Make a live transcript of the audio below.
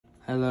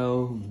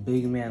Hello,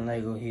 Big Man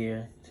Lego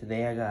here.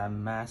 Today I got a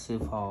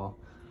massive haul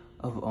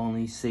of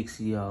only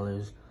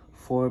 $60.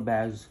 4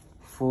 bags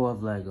full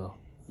of Lego.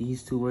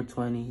 These two were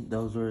 20,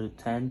 those were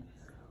 10,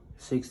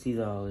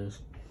 $60.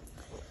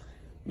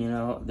 You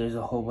know, there's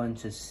a whole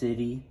bunch of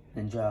City,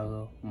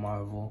 Ninjago,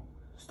 Marvel,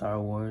 Star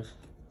Wars,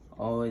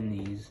 all in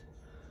these.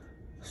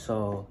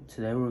 So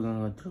today we're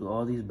gonna go through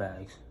all these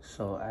bags.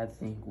 So I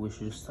think we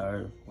should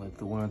start with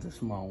one of the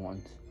small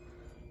ones,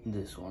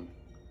 this one.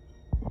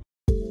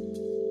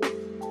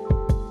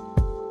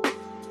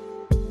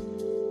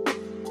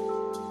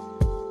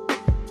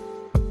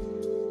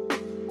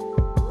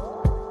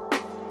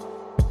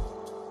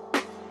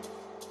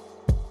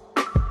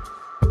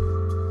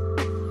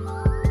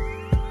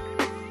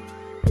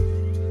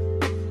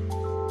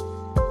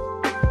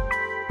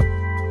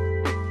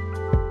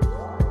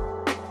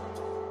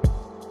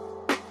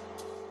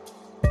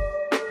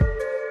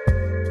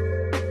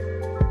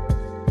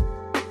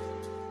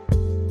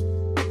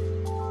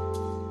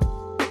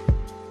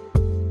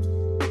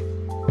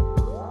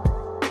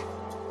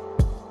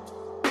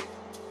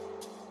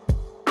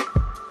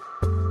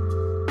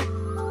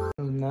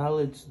 Now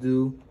let's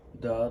do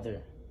the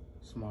other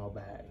small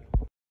bag.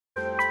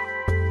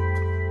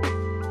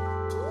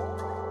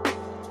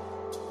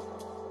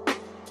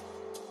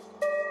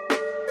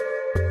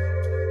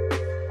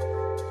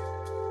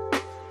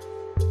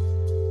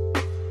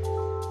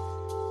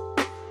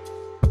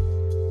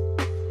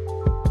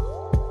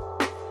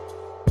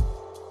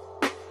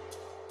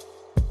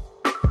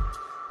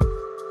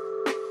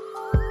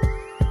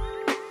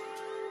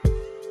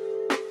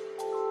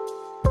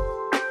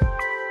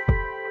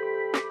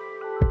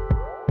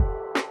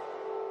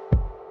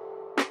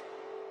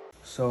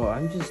 So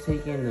I'm just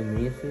taking the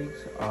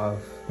minifigs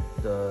off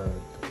the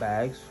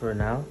bags for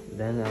now,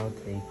 then I'll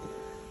take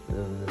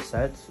the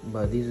sets,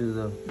 but these are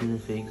the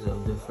minifigs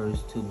of the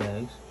first 2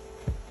 bags.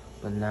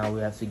 But now we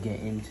have to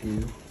get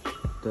into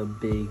the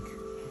big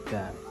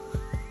bag.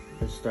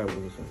 Let's start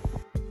with this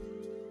one.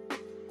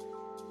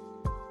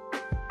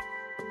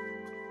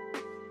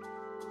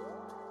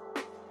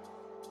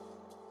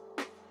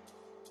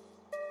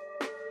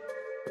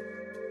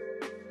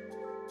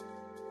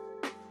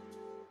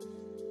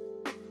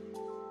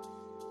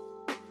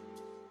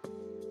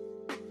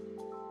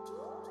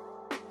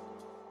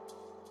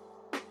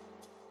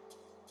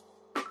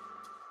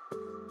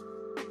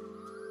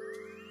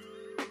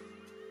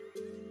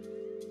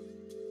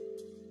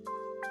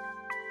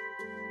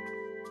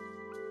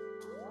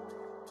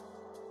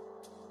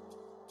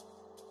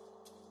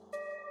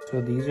 So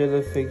these are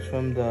the figs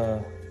from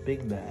the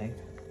big bag.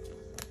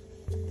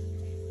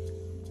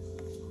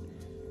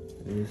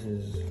 This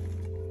is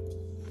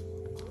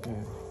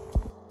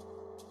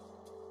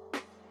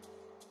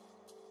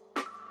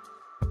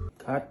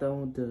got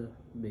done with the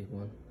big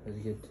one. Let's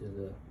get to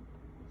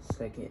the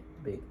second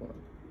big one.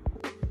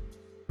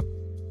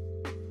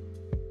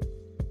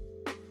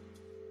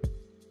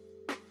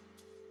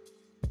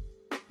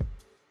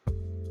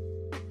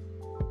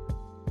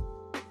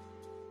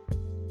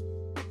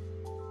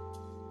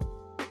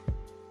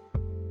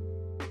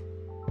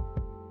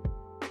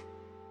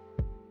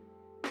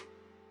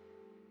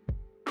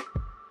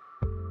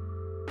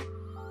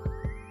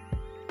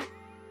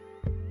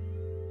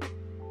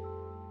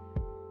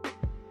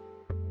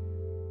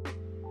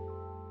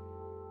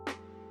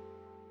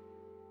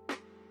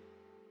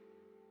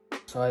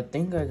 So I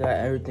think I got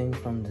everything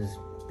from this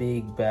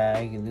big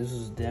bag, and this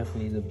is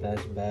definitely the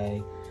best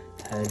bag.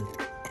 Had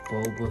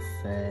Boba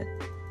Fett,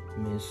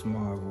 Miss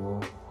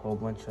Marvel, a whole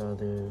bunch of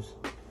others.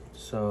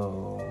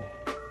 So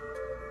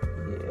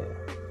yeah,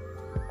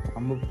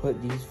 I'm gonna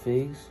put these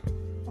figs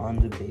on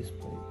the base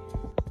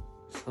plate.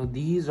 So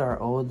these are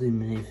all the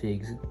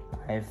minifigs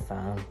I've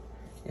found.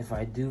 If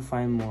I do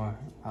find more,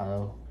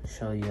 I'll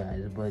show you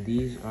guys, but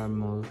these are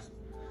most.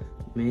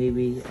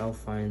 Maybe I'll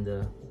find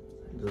the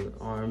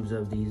arms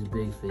of these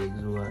big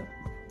figs, what?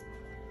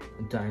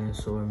 A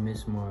dinosaur,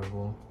 Miss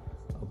Marvel,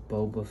 a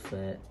Boba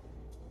Fett,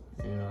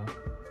 you know,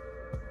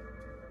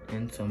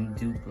 and some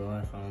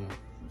Duplo. I found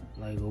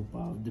Lego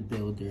Bob the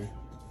Builder,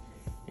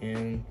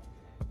 and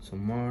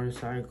some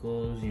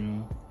motorcycles, you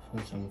know,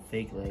 and some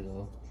fake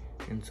Lego,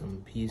 and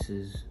some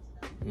pieces,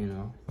 you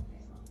know.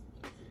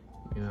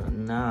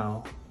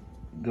 Now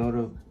go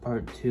to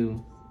part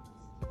 2,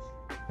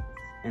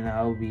 and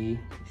I'll be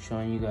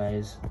showing you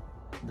guys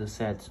the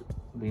sets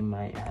we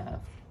might have.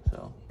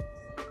 So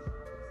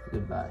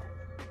goodbye.